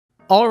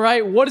All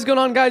right, what is going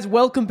on, guys?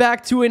 Welcome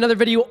back to another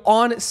video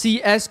on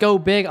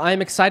Csgobig. I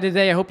am excited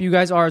today. I hope you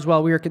guys are as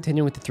well. We are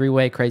continuing with the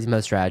three-way crazy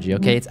mode strategy,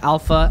 okay? It's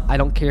alpha. I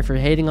don't care if you're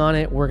hating on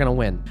it. We're going to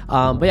win.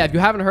 But yeah, if you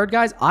haven't heard,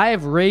 guys, I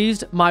have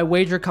raised my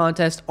wager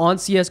contest on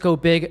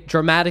Csgobig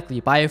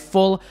dramatically by a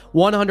full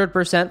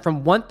 100%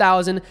 from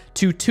 1,000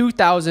 to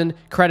 2,000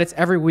 credits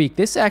every week.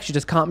 This actually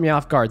just caught me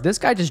off guard. This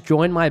guy just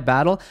joined my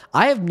battle.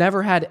 I have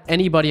never had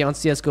anybody on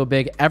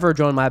Csgobig ever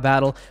join my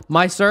battle.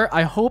 My sir,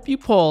 I hope you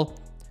pull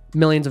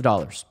millions of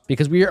dollars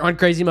because we are on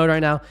crazy mode right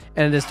now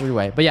and it is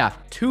three-way. But yeah,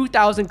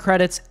 2,000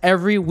 credits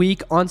every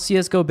week on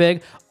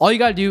Csgobig. All you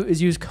got to do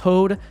is use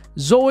code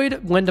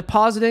Zoid when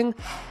depositing.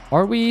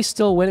 Are we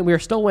still winning? We are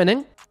still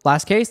winning.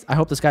 Last case, I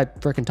hope this guy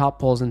freaking top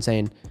pulls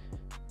insane.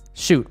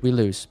 Shoot, we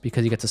lose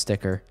because he gets a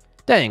sticker.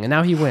 Dang, and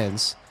now he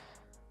wins.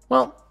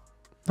 Well,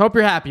 hope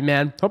you're happy,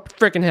 man. Hope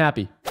you're freaking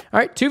happy. All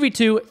right,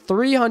 2v2,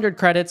 300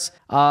 credits.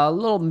 A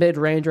little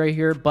mid-range right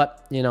here,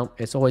 but, you know,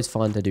 it's always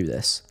fun to do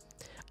this.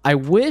 I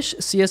wish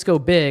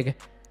Csgobig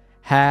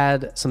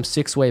had some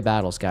six-way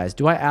battles, guys.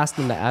 Do I ask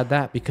them to add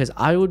that? Because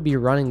I would be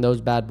running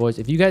those bad boys.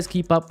 If you guys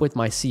keep up with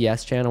my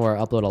CS channel where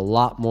I upload a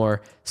lot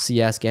more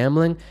CS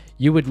gambling,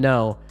 you would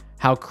know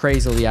how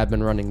crazily I've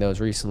been running those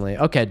recently.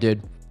 Okay,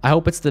 dude. I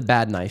hope it's the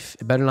bad knife.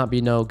 It better not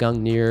be no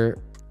Gungnir.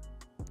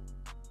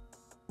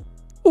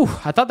 Ooh,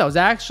 I thought that was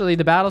actually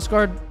the battle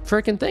scarred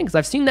freaking thing because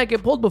I've seen that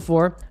get pulled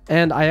before,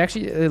 and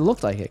it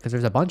looked like it because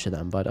there's a bunch of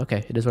them, but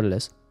okay, it is what it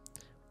is.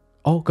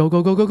 Oh, go,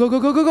 go, go, go, go, go,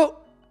 go, go, go.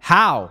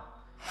 How?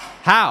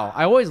 How?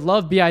 I always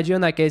love BIG on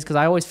that case because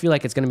I always feel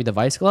like it's going to be the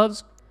Vice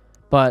Gloves.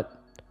 But,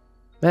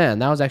 man,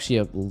 that was actually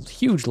a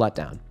huge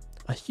letdown.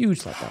 A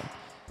huge letdown.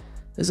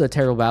 This is a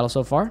terrible battle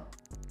so far.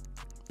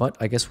 But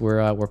I guess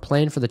we're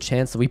playing for the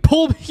chance that we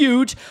pull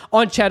huge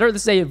on Cheddar.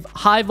 This is a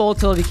high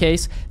volatility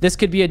case. This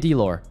could be a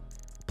D-lore.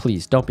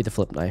 Please, don't be the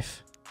flip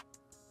knife.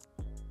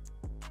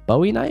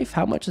 Bowie knife?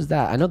 How much is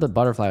that? I know the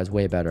butterfly is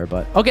way better,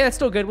 but okay, that's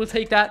still good. We'll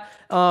take that.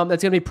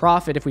 That's gonna be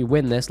profit if we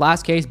win this.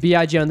 Last case,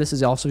 BIG on this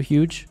is also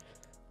huge.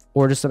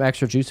 Or just some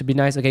extra juice would be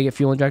nice. Okay, get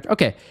fuel injector.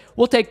 Okay,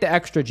 we'll take the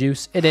extra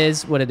juice. It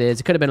is what it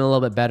is. It could have been a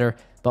little bit better,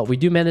 but we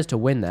do manage to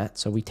win that,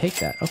 so we take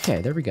that.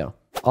 Okay, there we go.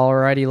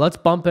 Alrighty, let's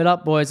bump it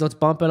up, boys. Let's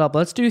bump it up.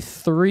 Let's do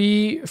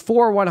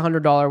four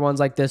 $100 ones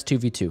like this,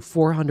 2v2.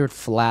 400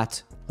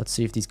 flat. Let's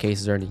see if these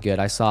cases are any good.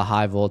 I saw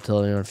high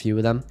volatility on a few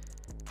of them.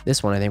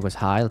 This one I think was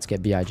high. Let's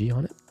get BIG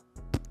on it.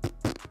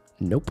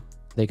 Nope.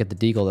 They get the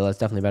Deagle though. That's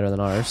definitely better than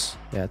ours.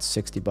 Yeah, it's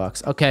 60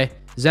 bucks. Okay.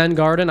 Zen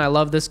Garden. I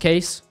love this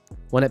case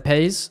when it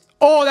pays.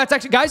 Oh, that's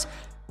actually, guys,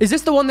 is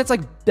this the one that's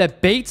like,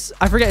 that baits?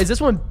 I forget. Is this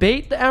one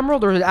bait the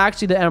emerald or is it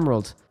actually the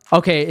emerald?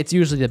 Okay. It's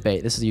usually the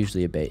bait. This is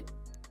usually a bait.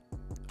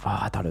 Oh,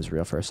 I thought it was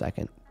real for a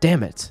second.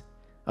 Damn it.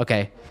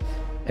 Okay.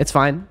 It's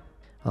fine.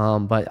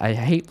 But I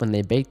hate when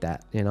they bait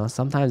that, you know,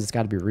 sometimes it's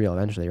got to be real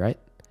eventually, right?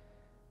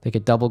 They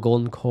get double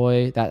golden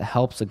koi. That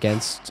helps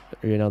against,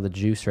 you know, the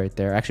juice right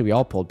there. Actually, we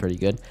all pulled pretty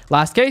good.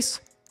 Last case.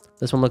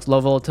 This one looks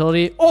low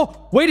volatility.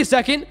 Oh, wait a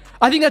second.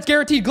 I think that's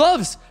guaranteed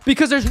gloves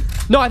because there's...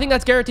 No, I think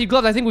that's guaranteed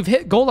gloves. I think we've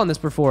hit gold on this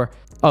before.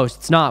 Oh,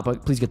 it's not,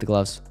 but please get the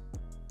gloves.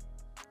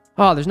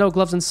 Oh, there's no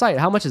gloves in sight.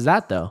 How much is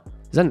that, though?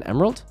 Is that an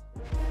emerald?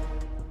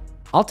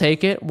 I'll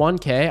take it.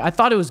 1K. I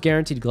thought it was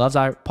guaranteed gloves.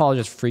 I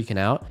apologize for freaking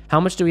out.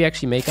 How much do we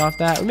actually make off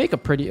that? We make a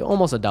pretty,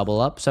 almost a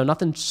double up. So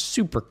nothing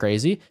super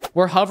crazy.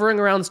 We're hovering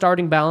around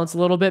starting balance a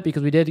little bit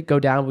because we did go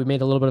down. We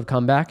made a little bit of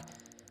comeback.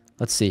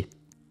 Let's see.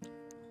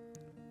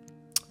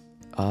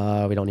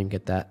 We don't even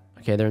get that.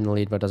 Okay, they're in the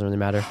lead, but it doesn't really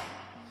matter.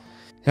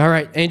 All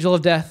right, Angel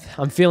of Death.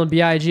 I'm feeling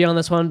BIG on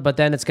this one, but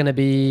then it's going to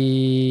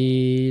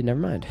be... Never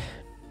mind.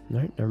 All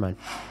right, never mind.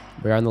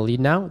 We are in the lead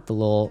now with the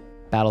little...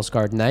 Battle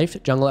scarred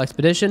knife. Jungle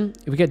expedition.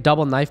 If we get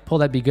double knife pull,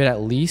 that'd be good.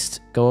 At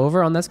least go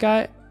over on this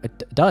guy.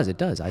 It does.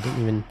 I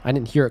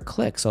didn't hear it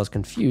click, so I was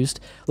confused.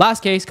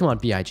 Last case. Come on,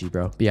 BIG,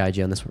 bro. BIG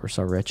on this one. We're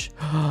so rich.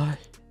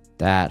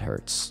 That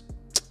hurts,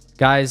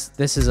 guys.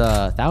 This is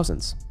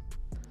thousands,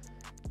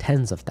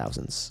 tens of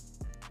thousands.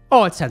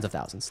 Oh, it's tens of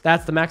thousands.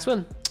 That's the max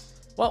win.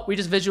 Well, we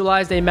just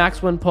visualized a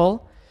max win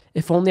pull.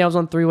 If only I was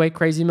on three-way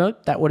crazy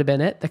mode, that would have been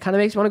it. That kind of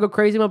makes me want to go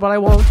crazy mode, but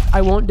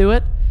I won't do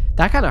it.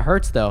 That kind of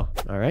hurts though.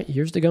 All right,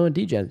 here's to go in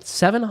Degen.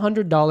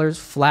 $700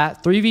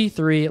 flat,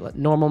 3v3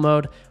 normal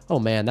mode. Oh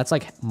man, that's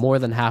like more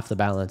than half the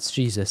balance.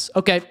 Jesus.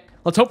 Okay,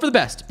 let's hope for the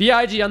best.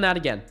 BIG on that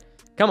again.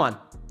 Come on.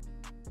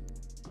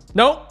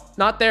 Nope,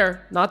 not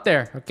there. Not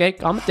there. Okay,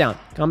 calm it down.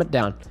 Calm it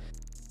down.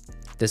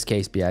 This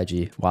case,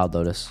 BIG, Wild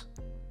Lotus.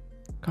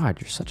 God,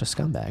 you're such a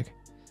scumbag.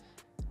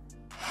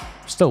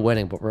 We're still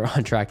winning, but we're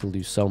on track to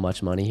lose so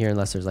much money here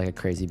unless there's like a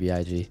crazy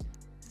BIG.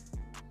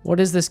 What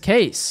is this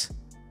case?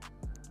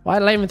 Why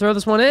did I even throw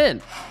this one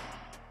in?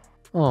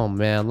 Oh,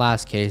 man.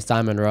 Last case.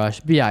 Diamond Rush.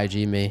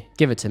 BIG me.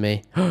 Give it to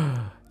me.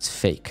 It's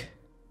fake.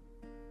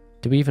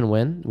 Do we even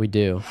win? We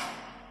do.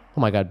 Oh,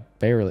 my God.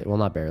 Barely. Well,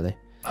 not barely.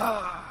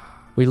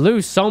 We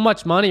lose so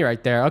much money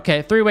right there.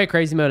 Okay. Three-way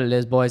crazy mode it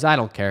is, boys. I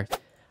don't care.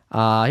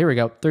 Here we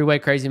go. Three-way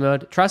crazy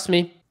mode. Trust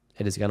me.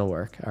 It is going to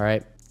work. All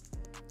right.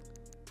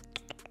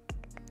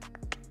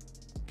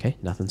 Okay.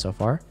 Nothing so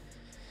far.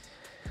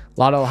 A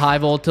lot of high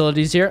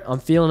volatilities here. I'm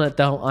feeling it,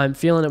 though. I'm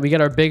feeling it. We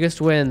get our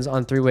biggest wins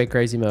on three-way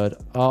crazy mode.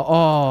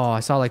 Oh, I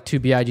saw like 2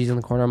 BIGs in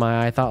the corner of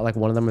my eye. I thought like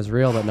one of them was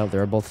real, but no, they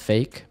were both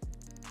fake.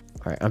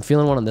 All right, I'm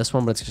feeling one on this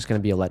one, but it's just going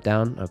to be a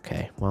letdown.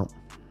 Okay, well,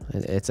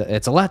 it's a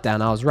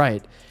letdown. I was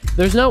right.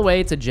 There's no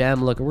way it's a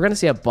gem. Look, we're going to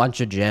see a bunch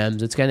of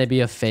gems. It's going to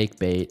be a fake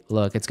bait.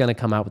 Look, it's going to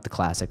come out with the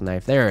classic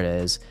knife. There it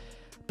is.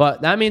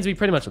 But that means we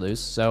pretty much lose,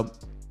 so...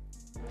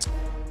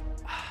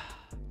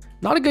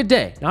 Not a good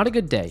day. Not a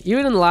good day.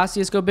 Even in the last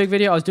Csgobig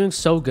video, I was doing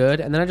so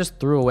good, and then I just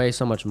threw away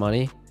so much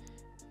money.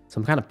 So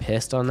I'm kind of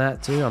pissed on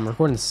that, too. I'm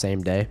recording the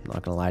same day. I'm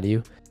not going to lie to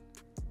you.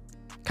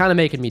 Kind of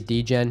making me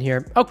degen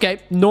here. Okay,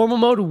 normal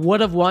mode would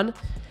have won.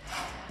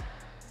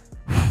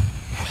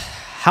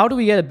 How do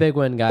we get a big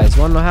win, guys?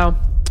 You want to know how?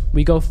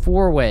 We go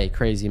 4-way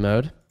crazy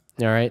mode,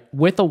 all right,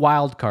 with a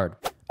wild card.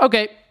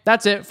 Okay,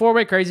 that's it.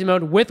 4-way crazy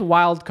mode with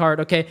wild card.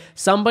 Okay,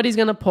 somebody's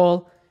going to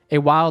pull... a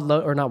wild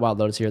load, or not wild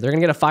lotus here. They're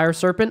going to get a fire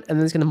serpent, and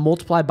then it's going to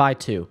multiply by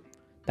 2.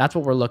 That's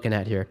what we're looking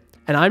at here.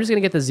 And I'm just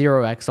going to get the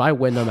 0x, so I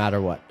win no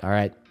matter what. All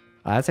right.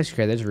 That's actually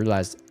crazy. I just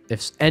realized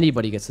if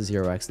anybody gets the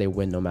 0x, they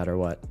win no matter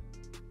what.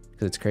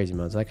 Because it's crazy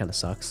mode, so that kind of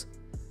sucks.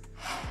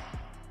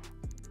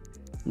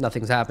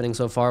 Nothing's happening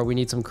so far. We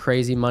need some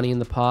crazy money in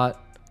the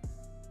pot.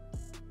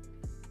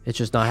 It's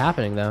just not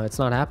happening, though. It's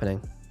not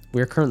happening.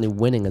 We're currently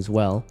winning as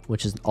well,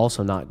 which is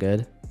also not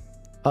good.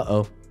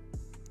 Uh-oh.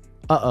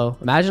 Uh-oh.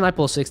 Imagine I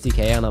pull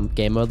 60k on a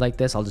game mode like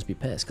this. I'll just be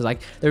pissed. Because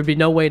like there would be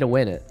no way to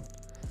win it.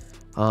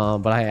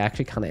 But I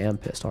actually kind of am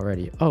pissed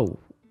already. Oh.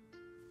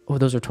 Oh,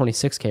 those are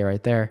 26k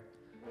right there.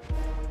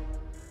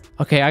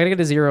 Okay, I gotta get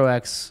a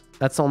 0x.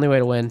 That's the only way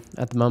to win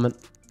at the moment.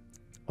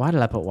 Why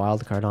did I put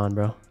wildcard on,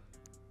 bro?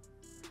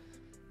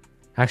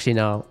 Actually,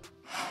 no.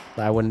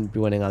 I wouldn't be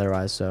winning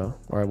otherwise, so...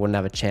 Or I wouldn't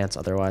have a chance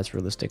otherwise,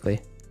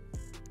 realistically.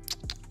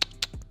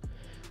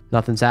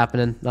 Nothing's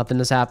happening. Nothing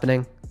is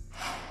happening.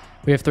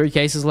 We have 3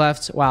 cases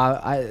left. Wow,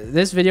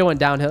 this video went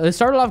downhill. It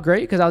started off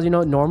great because I was,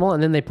 normal,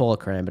 and then they pull a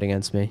Karambit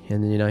against me.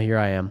 And then, here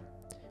I am.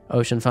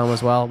 Ocean foam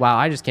as well. Wow,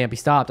 I just can't be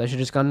stopped. I should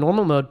just gone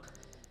normal mode.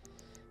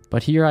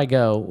 But here I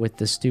go with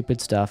this stupid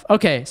stuff.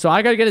 Okay, so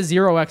I got to get a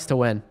 0x to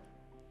win.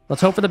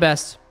 Let's hope for the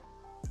best.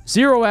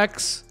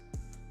 0x.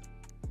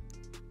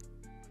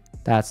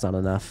 That's not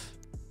enough.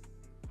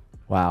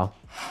 Wow.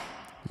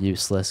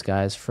 Useless,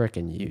 guys.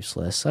 Freaking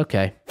useless.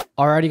 Okay.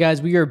 Alrighty,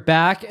 guys, we are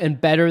back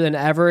and better than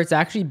ever. It's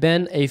actually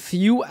been a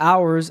few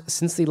hours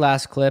since the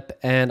last clip,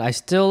 and I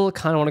still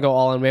kind of want to go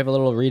all in. We have a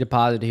little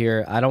redeposit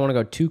here. I don't want to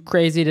go too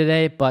crazy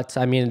today, but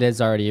I mean, it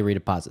is already a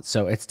redeposit,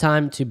 so it's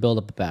time to build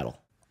up a battle.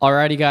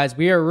 Alrighty, guys,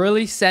 we are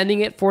really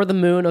sending it for the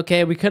moon.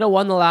 Okay, we could have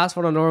won the last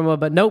one on normal,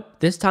 but nope,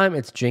 this time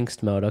it's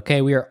jinxed mode.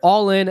 Okay, we are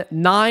all in.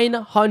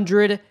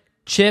 900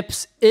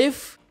 chips.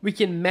 If we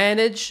can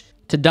manage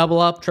to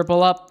double up,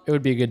 triple up, it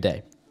would be a good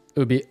day. It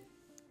would be...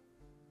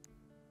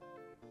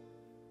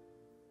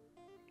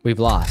 We've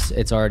lost.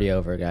 It's already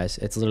over, guys.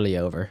 It's literally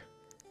over.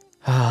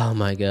 Oh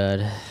my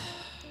god.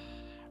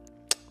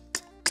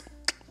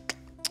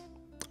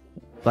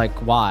 Like,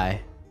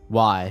 why?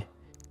 Why?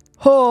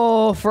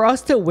 Oh, for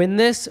us to win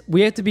this,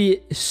 we have to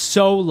be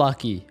so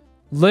lucky.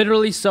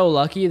 Literally so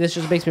lucky. This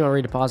just makes me want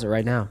to redeposit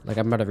right now. Like,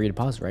 I'm about to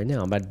redeposit right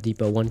now. I'm about to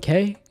depot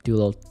 1k, do a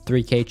little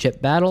 3k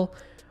chip battle.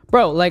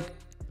 Bro, like,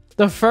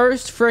 the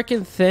first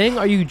freaking thing?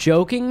 Are you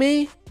joking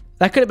me?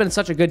 That could have been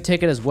such a good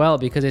ticket as well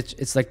because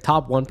it's like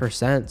top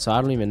 1%, so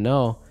I don't even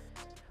know.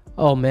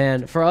 Oh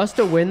man, for us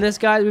to win this,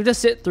 guys, we have to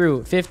sit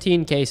through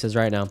 15 cases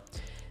right now.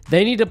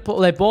 They need to pull,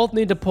 they both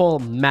need to pull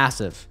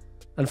massive.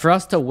 And for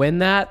us to win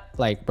that,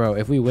 like, bro,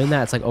 if we win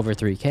that, it's like over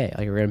 3k.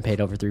 Like, we're getting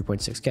paid over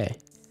 3.6k.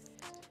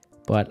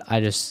 But I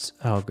just,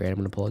 oh great, I'm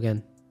gonna pull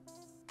again.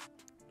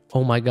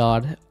 Oh my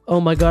god. Oh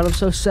my god, I'm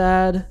so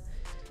sad.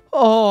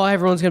 Oh,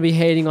 everyone's gonna be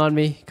hating on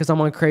me because I'm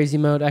on crazy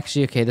mode.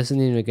 Actually, okay, this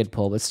isn't even a good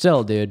pull, but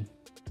still, dude.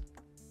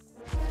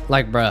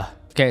 Like, bruh.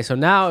 Okay, so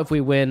now if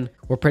we win,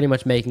 we're pretty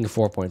much making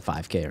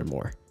 4.5k or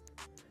more.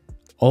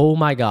 Oh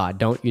my god,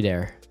 don't you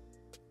dare.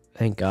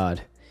 Thank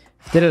god.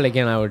 If I did it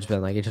again, I would have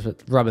been like, it's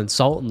just rubbing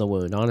salt in the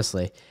wound,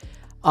 honestly.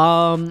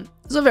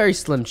 There's a very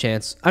slim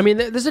chance. I mean,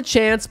 there's a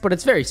chance, but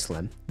it's very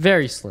slim.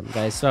 Very slim,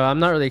 guys. So I'm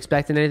not really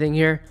expecting anything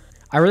here.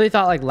 I really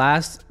thought like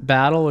last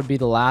battle would be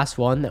the last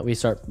one that we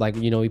start, like,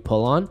 we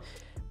pull on.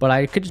 But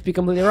I could just be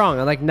completely wrong.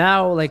 And like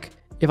now, like,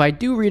 if I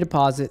do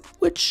redeposit,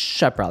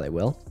 which I probably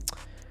will,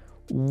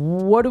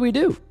 what do we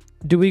do?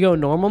 Do we go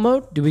normal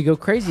mode? Do we go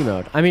crazy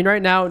mode? I mean,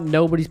 right now,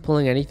 nobody's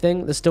pulling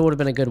anything. This still would have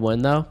been a good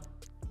win, though.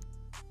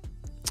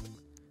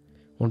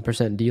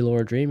 1% deal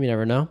or dream. You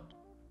never know.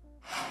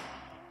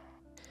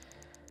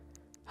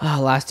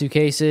 Last 2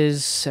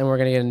 cases, and we're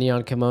going to get a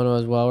neon kimono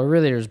as well. We're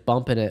really just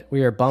bumping it.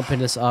 We are bumping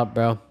this up,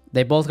 bro.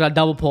 They both got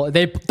double pull.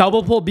 They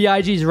double pull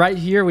BIGs right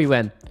here. We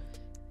win.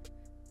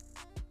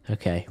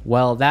 Okay.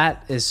 Well,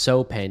 that is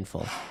so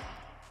painful.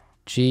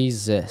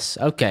 Jesus.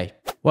 Okay.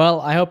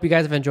 Well, I hope you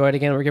guys have enjoyed.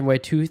 Again, we're giving away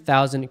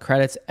 2,000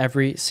 credits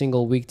every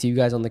single week to you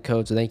guys on the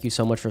code. So thank you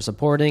so much for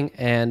supporting.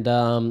 And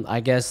I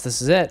guess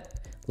this is it.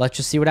 Let's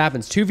just see what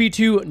happens.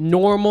 2v2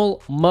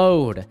 normal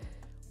mode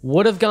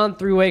Would have gone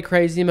three-way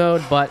crazy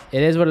mode, but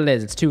it is what it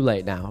is. It's too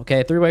late now.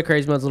 Okay, three-way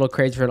crazy mode is a little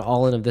crazy for an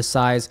all-in of this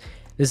size.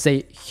 This is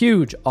a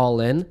huge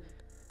all-in.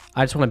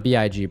 I just want a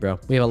BIG, bro.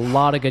 We have a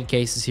lot of good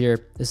cases here.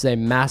 This is a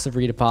massive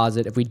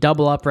redeposit. If we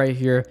double up right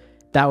here,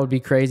 that would be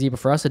crazy. But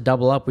for us to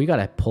double up, we got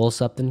to pull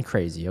something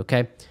crazy,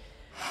 okay?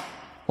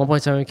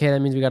 1.7K, that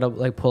means we got to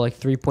like pull like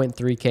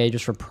 3.3K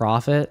just for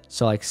profit.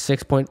 So like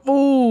 6.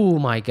 Oh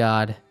my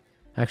God.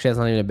 Actually, that's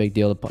not even a big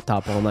deal to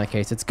top pull in that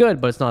case. It's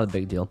good, but it's not a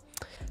big deal.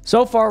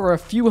 So far, we're a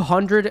few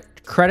hundred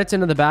credits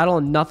into the battle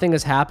and nothing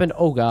has happened.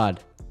 Oh God.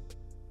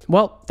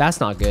 Well, that's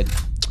not good.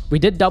 We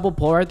did double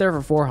pull right there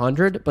for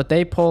 400, but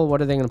they pull,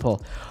 what are they going to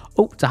pull?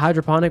 Oh, it's a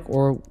hydroponic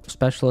or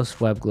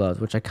specialist web gloves,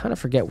 which I kind of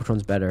forget which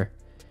one's better.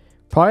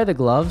 Probably the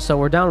gloves. So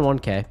we're down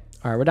 1K.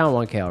 All right, we're down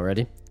 1K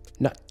already.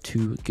 Not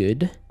too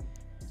good.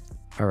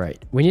 All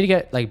right, we need to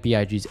get like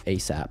BIGs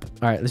ASAP.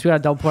 All right, at least we got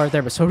a double pull right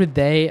there, but so did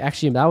they.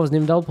 Actually, that wasn't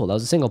even double pull. That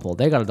was a single pull.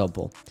 They got a double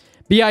pull.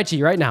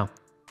 BIG right now.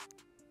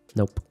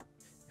 Nope.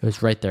 It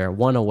was right there.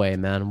 One away,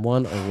 man.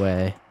 One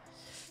away.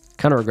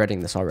 Kind of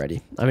regretting this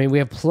already. I mean, we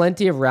have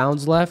plenty of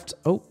rounds left.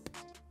 Oh,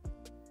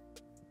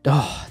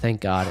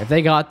 thank God. If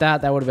they got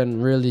that, that would have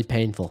been really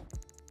painful.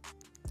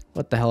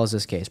 What the hell is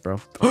this case, bro?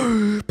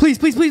 Please,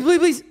 please, please, please,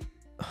 please.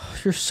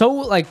 You're so,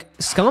 like,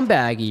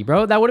 scumbaggy,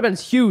 bro. That would have been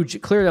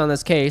huge, clearly, on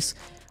this case.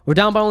 We're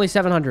down by only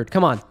 700.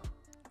 Come on.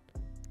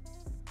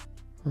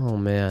 Oh,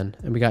 man.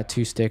 And we got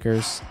 2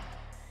 stickers.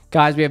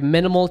 Guys, we have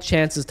minimal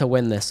chances to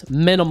win this.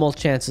 Minimal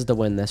chances to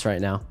win this right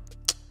now.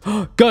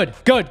 Good,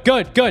 good,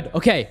 good, good.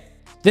 Okay.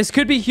 This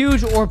could be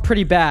huge or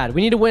pretty bad.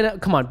 We need to win.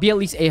 Come on, be at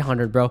least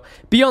 800, bro.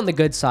 Be on the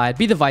good side.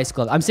 Be the Vice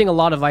Glove. I'm seeing a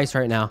lot of Vice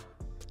right now.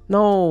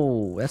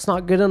 No, that's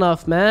not good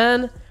enough,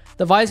 man.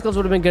 The Vice Gloves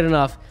would have been good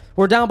enough.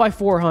 We're down by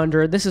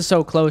 400. This is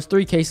so close.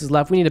 3 cases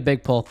left. We need a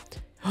big pull.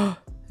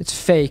 It's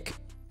fake.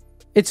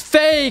 It's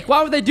fake.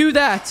 Why would they do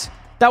that?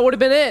 That would have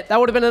been it. That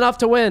would have been enough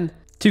to win.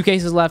 2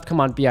 cases left. Come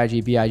on,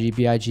 BIG, BIG,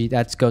 BIG.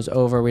 That goes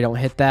over. We don't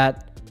hit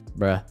that.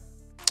 Bruh.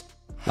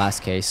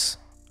 Last case.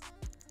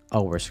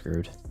 Oh, we're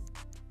screwed.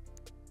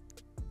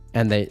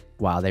 And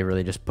wow, they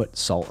really just put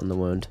salt in the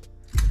wound.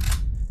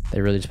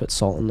 They really just put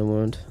salt in the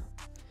wound.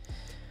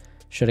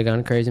 Should have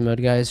gone crazy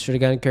mode, guys. Should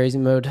have gone crazy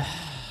mode.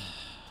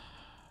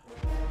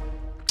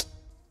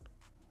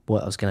 Boy,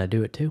 I was going to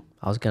do it too.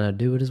 I was going to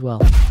do it as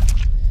well.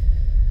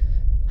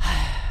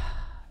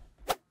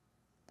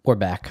 We're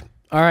back.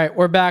 All right,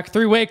 we're back.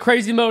 3-way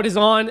crazy mode is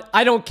on.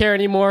 I don't care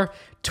anymore.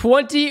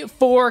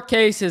 24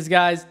 cases,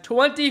 guys.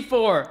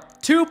 24.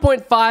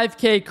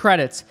 2.5K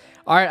credits.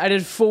 All right, I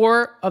did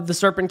 4 of the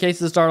serpent cases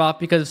to start off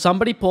because if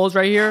somebody pulls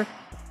right here,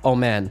 oh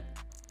man.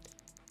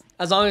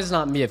 As long as it's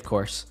not me, of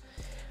course.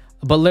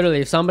 But literally,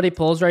 if somebody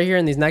pulls right here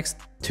in these next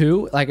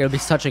 2, like it'll be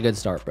such a good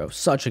start, bro.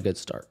 Such a good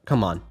start.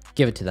 Come on,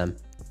 give it to them.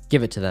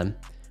 Give it to them.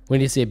 We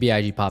need to see a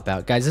BIG pop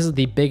out. Guys, this is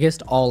the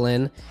biggest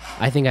all-in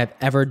I think I've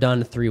ever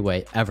done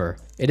 3-way, ever.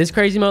 It is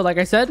crazy mode, like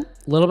I said. A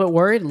little bit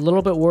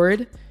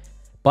worried,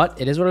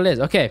 but it is what it is.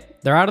 Okay,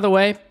 they're out of the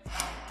way.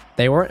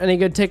 They weren't any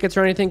good tickets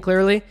or anything,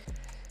 clearly.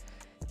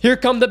 Here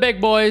come the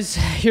big boys.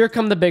 Here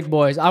come the big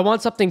boys. I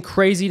want something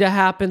crazy to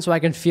happen so I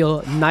can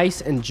feel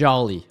nice and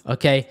jolly,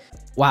 okay?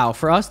 Wow,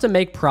 for us to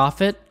make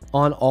profit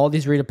on all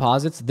these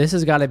redeposits, this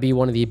has got to be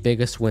one of the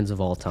biggest wins of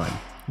all time,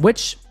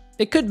 which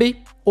it could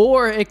be,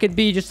 or it could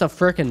be just a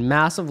freaking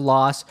massive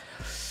loss.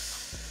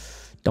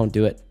 Don't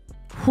do it.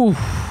 Whew.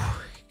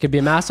 It could be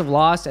a massive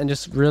loss and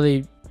just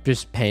really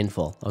just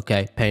painful,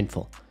 okay?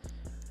 Painful.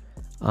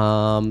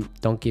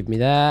 Don't give me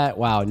that.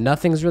 Wow,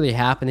 nothing's really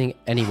happening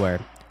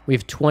anywhere. We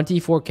have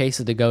 24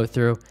 cases to go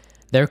through.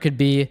 There could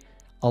be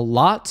a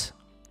lot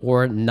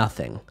or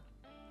nothing.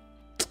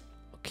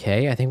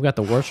 Okay, I think we got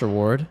the worst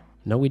reward.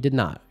 No, we did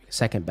not.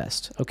 Second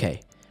best.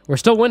 Okay, we're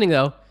still winning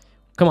though.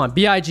 Come on,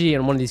 BIG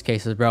in one of these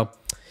cases, bro.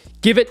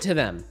 Give it to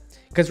them.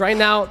 Because right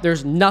now,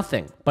 there's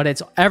nothing. But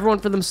it's everyone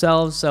for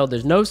themselves, so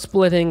there's no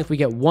splitting. If we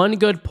get one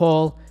good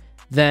pull,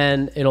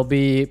 then it'll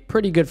be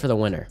pretty good for the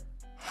winner.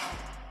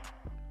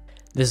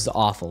 This is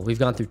awful. We've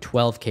gone through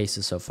 12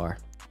 cases so far.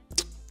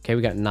 Okay,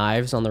 we got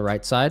knives on the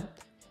right side.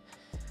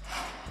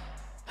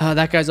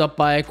 That guy's up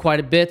by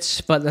quite a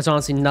bit, but that's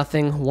honestly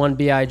nothing. 1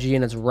 BIG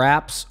and it's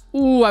wraps.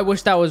 Ooh, I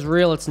wish that was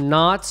real. It's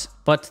not,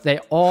 but they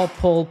all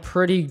pull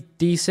pretty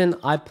decent.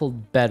 I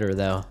pulled better,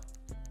 though.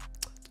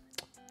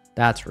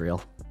 That's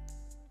real.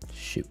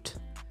 Shoot.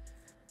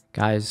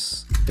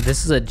 Guys, if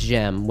this is a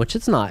gem, which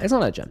it's not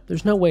a gem.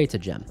 There's no way it's a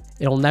gem.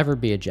 It'll never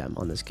be a gem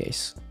on this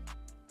case.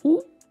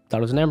 Ooh, thought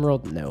it was an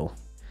emerald. No.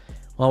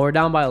 Well, we're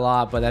down by a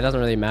lot, but that doesn't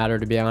really matter,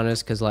 to be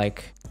honest, because,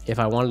 like, if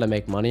I wanted to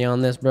make money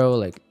on this, bro,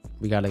 like,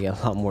 we got to get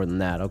a lot more than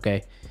that,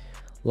 okay?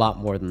 A lot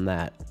more than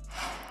that.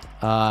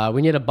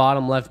 We need a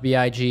bottom left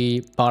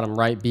BIG, bottom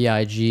right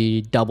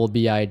BIG, double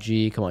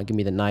BIG. Come on, give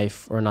me the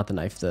knife, or not the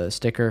knife, the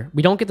sticker.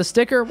 We don't get the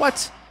sticker?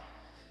 What?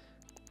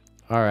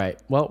 All right,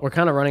 well, we're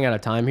kind of running out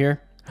of time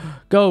here.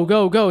 Go,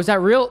 go, go. Is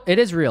that real? It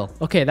is real.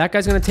 Okay, that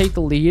guy's going to take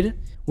the lead,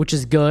 which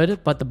is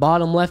good, but the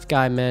bottom left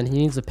guy, man, he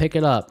needs to pick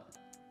it up.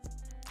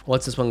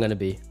 What's this one going to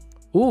be?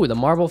 Ooh, the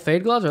marble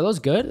fade gloves. Are those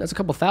good? That's a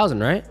couple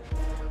thousand, right?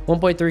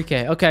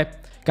 1.3K. Okay.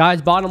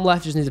 Guys, bottom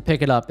left just needs to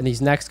pick it up in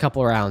these next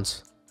couple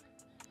rounds.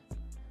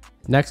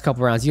 Next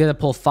couple rounds. You got to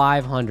pull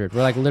 500.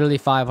 We're like literally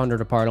 500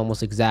 apart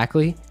almost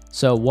exactly.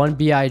 So 1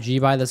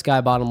 BIG by this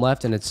guy bottom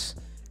left, and it's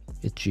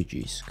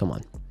GG's. Come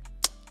on.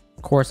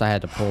 Of course I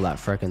had to pull that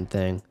freaking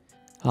thing.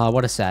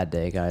 What a sad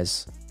day,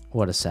 guys.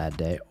 What a sad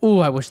day. Ooh,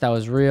 I wish that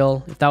was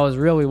real. If that was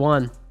real, we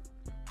won.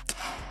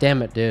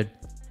 Damn it, dude.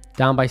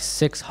 Down by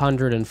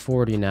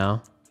 640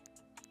 now.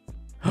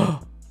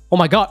 Oh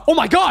my god. Oh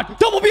my god.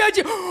 Double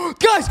BIG.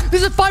 Guys,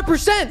 this is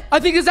 5%. I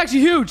think this is actually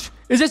huge.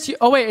 Is this...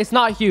 Oh, wait. It's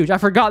not huge. I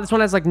forgot. This one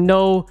has like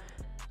no...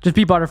 Just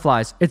beat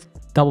butterflies. It's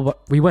double...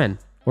 We win.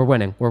 We're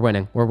winning. We're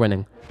winning. We're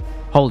winning.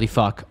 Holy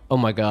fuck. Oh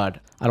my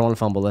god. I don't want to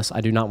fumble this. I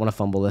do not want to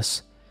fumble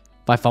this.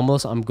 If I fumble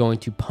this, I'm going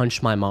to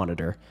punch my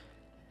monitor.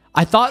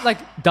 I thought like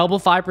double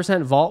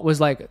 5% vault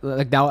was like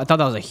that. I thought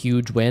that was a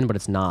huge win, but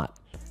it's not.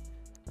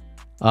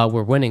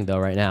 We're winning though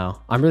right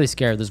now. I'm really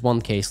scared. There's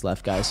one case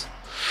left, guys.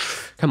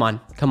 Come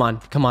on, come on,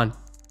 come on.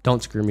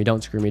 Don't screw me,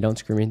 don't screw me, don't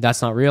screw me.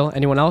 That's not real.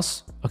 Anyone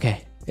else?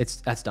 Okay,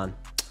 that's done.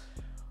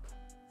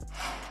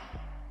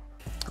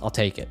 I'll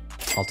take it.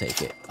 I'll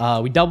take it.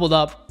 We doubled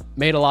up,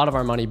 made a lot of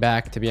our money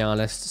back, to be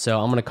honest. So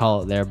I'm going to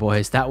call it there,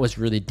 boys. That was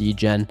really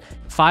degen.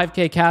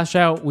 5K cash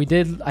out. We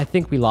did, I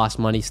think we lost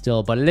money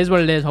still, but it is what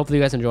it is. Hopefully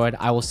you guys enjoyed.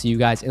 I will see you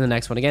guys in the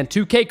next one. Again,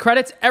 2K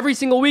credits every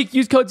single week.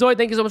 Use code Zoid.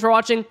 Thank you so much for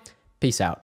watching. Peace out.